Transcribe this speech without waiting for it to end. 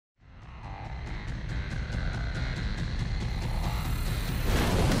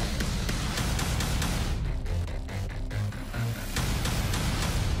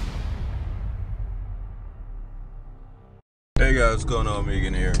Hey guys, what's going on?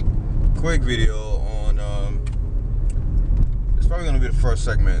 Migan here. Quick video on it's probably gonna be the first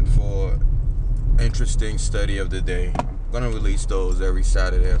segment for interesting study of the day. I'm gonna release those every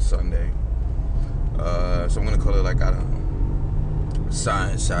Saturday or Sunday. So I'm gonna call it like, I don't know,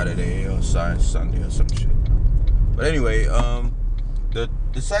 Science Saturday or Science Sunday or some shit. But anyway, the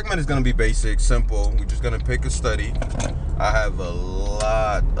segment is gonna be basic, simple. We're just gonna pick a study. I have a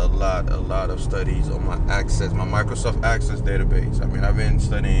lot of studies on my Microsoft Access database. I mean, I've been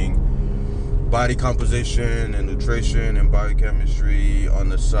studying body composition and nutrition and biochemistry on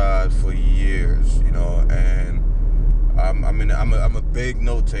the side for years, you know, and I'm a big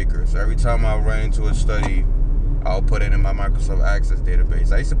note taker. So every time I run into a study, I'll put it in my Microsoft Access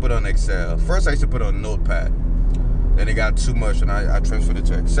database. I used to put it on Excel. First, I used to put it on Notepad. Then it got too much, and I transferred it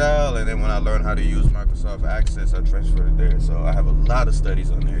to Excel. And then when I learned how to use Microsoft Access, I transferred it there. So I have a lot of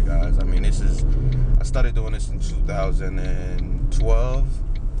studies on there, guys. I mean, I started doing this in 2012,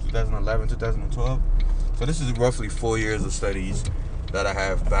 2011, 2012. So this is roughly 4 years of studies that I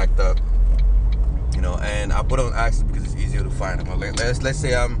have backed up, you know. And I put it on Access because it's easier to find them. Let's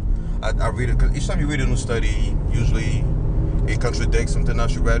say I read it, because each time you read a new study, usually it contradicts something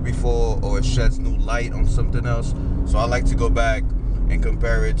else you read before, or it sheds new light on something else. So I like to go back and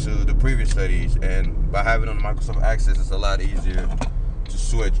compare it to the previous studies, and by having it on Microsoft Access, it's a lot easier to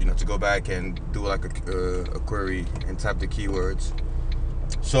switch, you know, to go back and do like a query and type the keywords.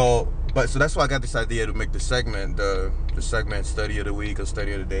 So that's why I got this idea to make the segment, the segment study of the week or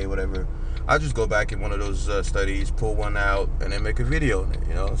study of the day, whatever. I just go back in one of those studies, pull one out, and then make a video on it.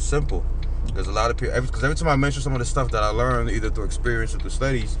 You know, it's simple. Because a lot of people, because every time I mention some of the stuff that I learned, either through experience or through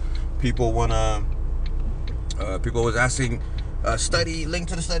studies, people was asking, link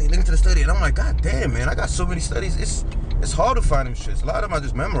to the study, and I'm like, God damn, man, I got so many studies. It's hard to find them shits. A lot of them I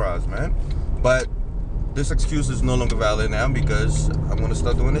just memorized, man. But this excuse is no longer valid now because I'm gonna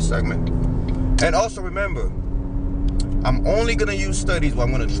start doing this segment. And also remember, I'm only gonna use studies. Well,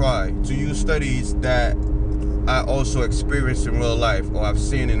 I'm gonna try to use studies that I also experienced in real life, or I've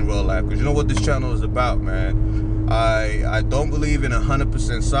seen in real life, because you know what this channel is about, man. I don't believe in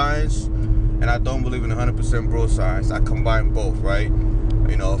 100% science, and I don't believe in 100% bro science. I combine both, right?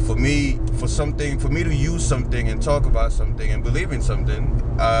 You know, for me to use something and talk about something and believe in something,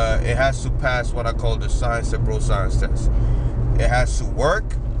 it has to pass what I call the science and bro science test. It has to work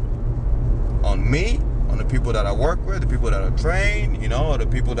on me, on the people that I work with, the people that I train, you know, or the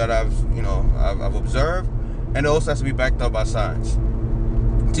people that I've observed. And it also has to be backed up by science.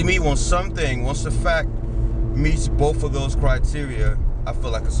 To me, once the fact meets both of those criteria, I feel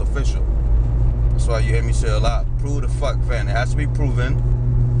like it's official. That's why you hear me say a lot, prove the fuck, fan. It has to be proven.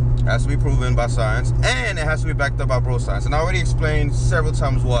 It has to be proven by science, and it has to be backed up by bro science. And I already explained several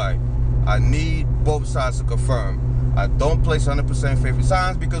times why. I need both sides to confirm. I don't place 100% faith in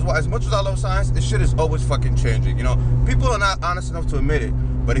science because, as much as I love science, this shit is always fucking changing. You know, people are not honest enough to admit it.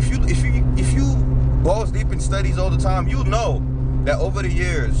 But if you balls deep in studies all the time, you know that over the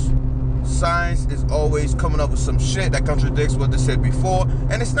years, science is always coming up with some shit that contradicts what they said before.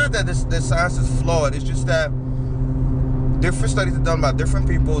 And it's not that this science is flawed. It's just that different studies are done by different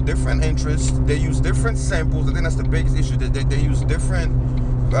people, different interests. They use different samples. I think that's the biggest issue. They use different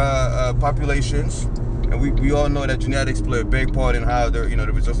populations. And we all know that genetics play a big part in how the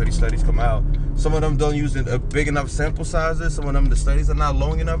results of these studies come out. Some of them don't use a big enough sample sizes. Some of them, the studies are not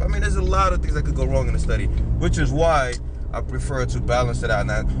long enough. I mean, there's a lot of things that could go wrong in a study, which is why I prefer to balance it out.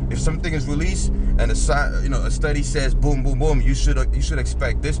 Now, if something is released and a study says boom, boom, boom, you should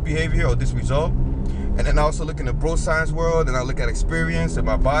expect this behavior or this result. And then I also look in the bro science world, and I look at experience and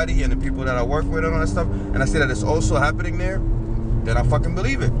my body and the people that I work with and all that stuff, and I see that it's also happening there, then I fucking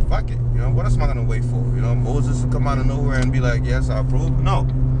believe it. Fuck it. You know, what else am I gonna wait for? You know, Moses will come out of nowhere and be like, yes, I approve. No.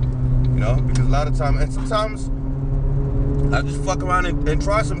 You know, because a lot of time, and sometimes I just fuck around and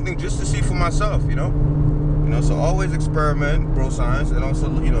try something just to see for myself, you know. You know, so always experiment, bro science, and also,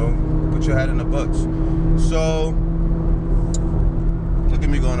 you know, put your head in the books. So look at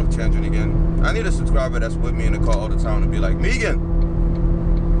me going off tangent again. I need a subscriber that's with me in the car all the time to be like,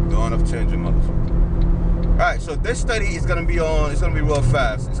 Migan, going off tangent, motherfucker. Alright, so this study is gonna be real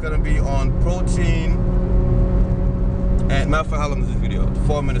fast. It's gonna be on protein. And matter of fact, how long is this video?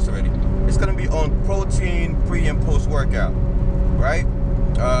 4 minutes already. It's gonna be on protein pre and post workout, right?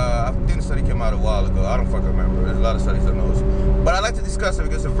 I think the study came out a while ago. I don't fucking remember. There's a lot of studies on those, but I like to discuss it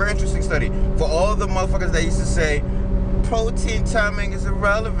because it's a very interesting study. For all the motherfuckers that used to say protein timing is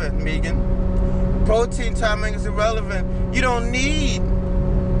irrelevant, Migan. Protein timing is irrelevant. You don't need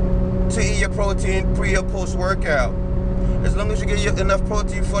to eat your protein pre or post workout. As long as you get enough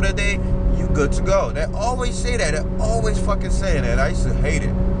protein for the day, you good to go. They always say that. They always fucking saying that. I used to hate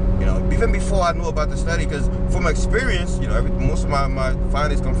it. You know, even before I knew about the study, because from experience, you know, most of my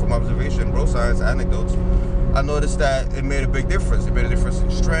findings come from observation, bro science, anecdotes. I noticed that it made a big difference. It made a difference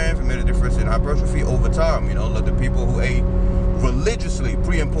in strength. It made a difference in hypertrophy over time. You know, like the people who ate religiously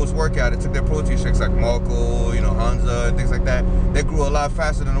pre and post workout, they took their protein shakes like Marco, you know, Hansa, and things like that. They grew a lot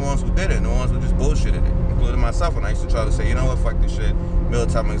faster than the ones who didn't. The ones who just bullshitted it, including myself. When I used to try to say, you know what, fuck this shit. Meal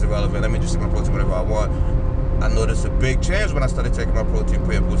timing is irrelevant. Let me just take my protein whenever I want. I noticed a big change when I started taking my protein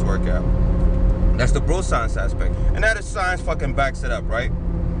pre and post workout. That's the bro science aspect, and that is science fucking backs it up, right?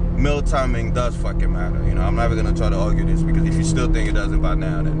 Meal timing does fucking matter. You know, I'm never gonna try to argue this, because if you still think it doesn't by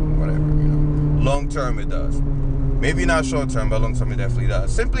now, then whatever. You know, long term it does. Maybe not short term, but long term it definitely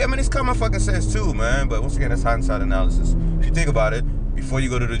does. Simply, I mean, it's common fucking sense too, man. But once again, that's hindsight analysis. If you think about it, before you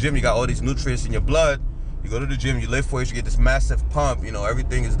go to the gym, you got all these nutrients in your blood. You go to the gym, you lift for it, you get this massive pump. You know,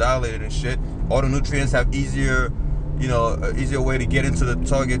 everything is dilated and shit. All the nutrients have easier way to get into the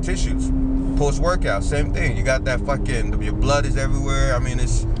target tissues. Post workout, same thing. You got that fucking, your blood is everywhere. I mean,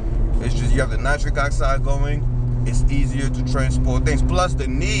 it's just, you have the nitric oxide going. It's easier to transport things. Plus, the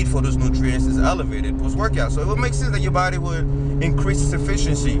need for those nutrients is elevated post-workout. So it would make sense that your body would increase its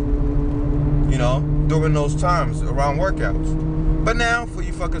efficiency, you know, during those times around workouts. But now, for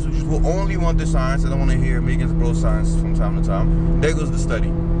you fuckers who just will only want the science, I don't want to hear Migan's bro science from time to time, there goes the study.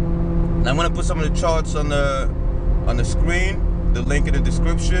 Now, I'm going to put some of the charts on the screen, the link in the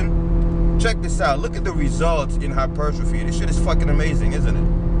description. Check this out. Look at the results in hypertrophy. This shit is fucking amazing, isn't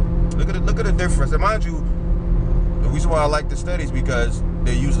it? Look at the difference. And mind you, the reason why I like the study is because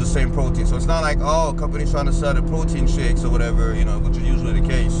they use the same protein. So it's not like, oh, companies trying to sell the protein shakes or whatever, you know, which is usually the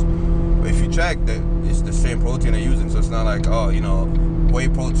case. But if you check, that it's the same protein they're using. So it's not like, oh, you know, whey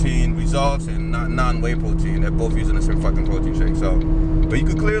protein results and non-whey protein. They're both using the same fucking protein shake. So, but you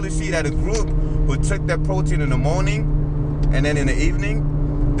could clearly see that a group who took that protein in the morning and then in the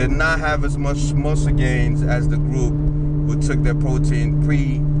evening did not have as much muscle gains as the group who took their protein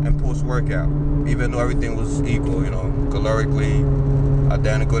pre and post workout, even though everything was equal, you know, calorically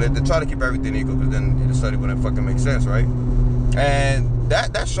identical. They try to keep everything equal, because then the study wouldn't fucking make sense, right? And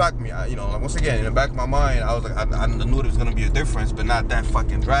that shocked me. You know, like, once again, in the back of my mind, I was like, I knew there was gonna be a difference, but not that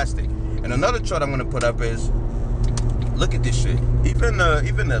fucking drastic. And another chart I'm gonna put up is, look at this shit. Even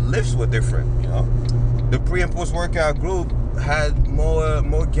the lifts were different. You know, the pre and post workout group had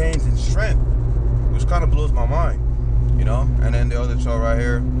more gains in strength, which kind of blows my mind. You know, and then the other chart right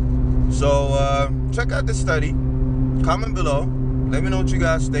here. So check out this study. Comment below. Let me know what you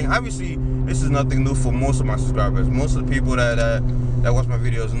guys think. Obviously, this is nothing new for most of my subscribers. Most of the people that watch my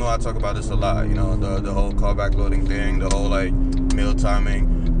videos know I talk about this a lot. You know, the whole carb backloading thing, the whole like meal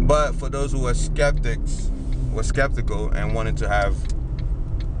timing. But for those who are skeptical and wanted to have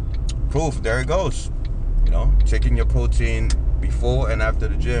proof, there it goes. You know, checking your protein before and after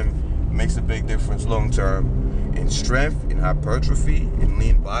the gym makes a big difference long term in strength, in hypertrophy, in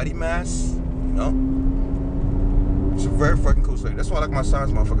lean body mass. You know, it's a very fucking cool study. That's why I like my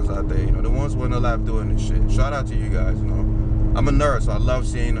science motherfuckers out there. You know, the ones who are in the lab doing this shit. Shout out to you guys. You know, I'm a nerd, so I love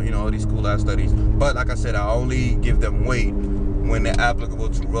seeing, you know, all these cool ass studies. But like I said, I only give them weight when they're applicable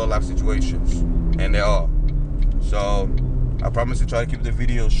to real life situations, and they are. So I promise to try to keep the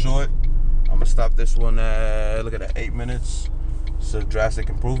video short. I'm gonna stop this one at, look at that, 8 minutes. It's a drastic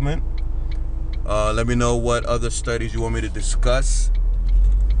improvement. Let me know what other studies you want me to discuss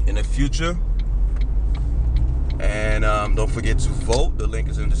in the future. And don't forget to vote. The link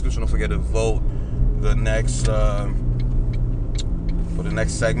is in the description. Don't forget to vote the next for the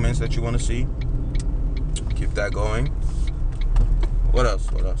next segments that you want to see. Keep that going. What else?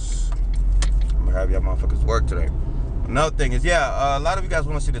 I'm gonna have y'all motherfuckers work today. Another thing is, yeah, a lot of you guys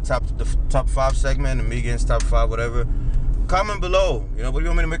want to see the top 5 segment, and Migan's top 5, whatever. Comment below. You know, what do you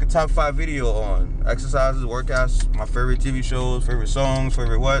want me to make a top 5 video on? Exercises, workouts, my favorite TV shows, favorite songs,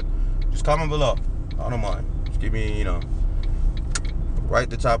 favorite what? Just comment below. I don't mind. Just give me, you know, write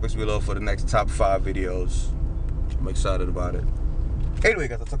the topics below for the next top 5 videos. I'm excited about it. Anyway,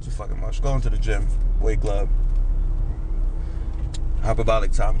 guys, I talk too fucking much. Going to the gym, weight club,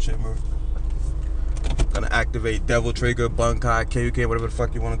 hyperbolic time chamber. Gonna activate Devil Trigger, Bunkai, KUK, whatever the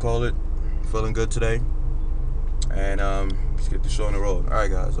fuck you want to call it. Feeling good today. And let's get the show on the road. All right,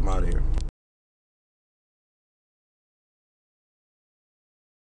 guys, I'm out of here.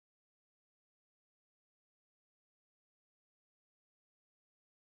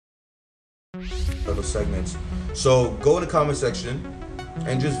 Other segments. So go in the comment section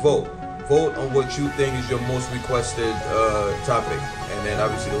and just vote. Vote on what you think is your most requested topic, and then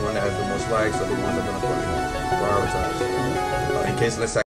obviously the one that has the most likes are the ones that I'm gonna prioritize. In case let's say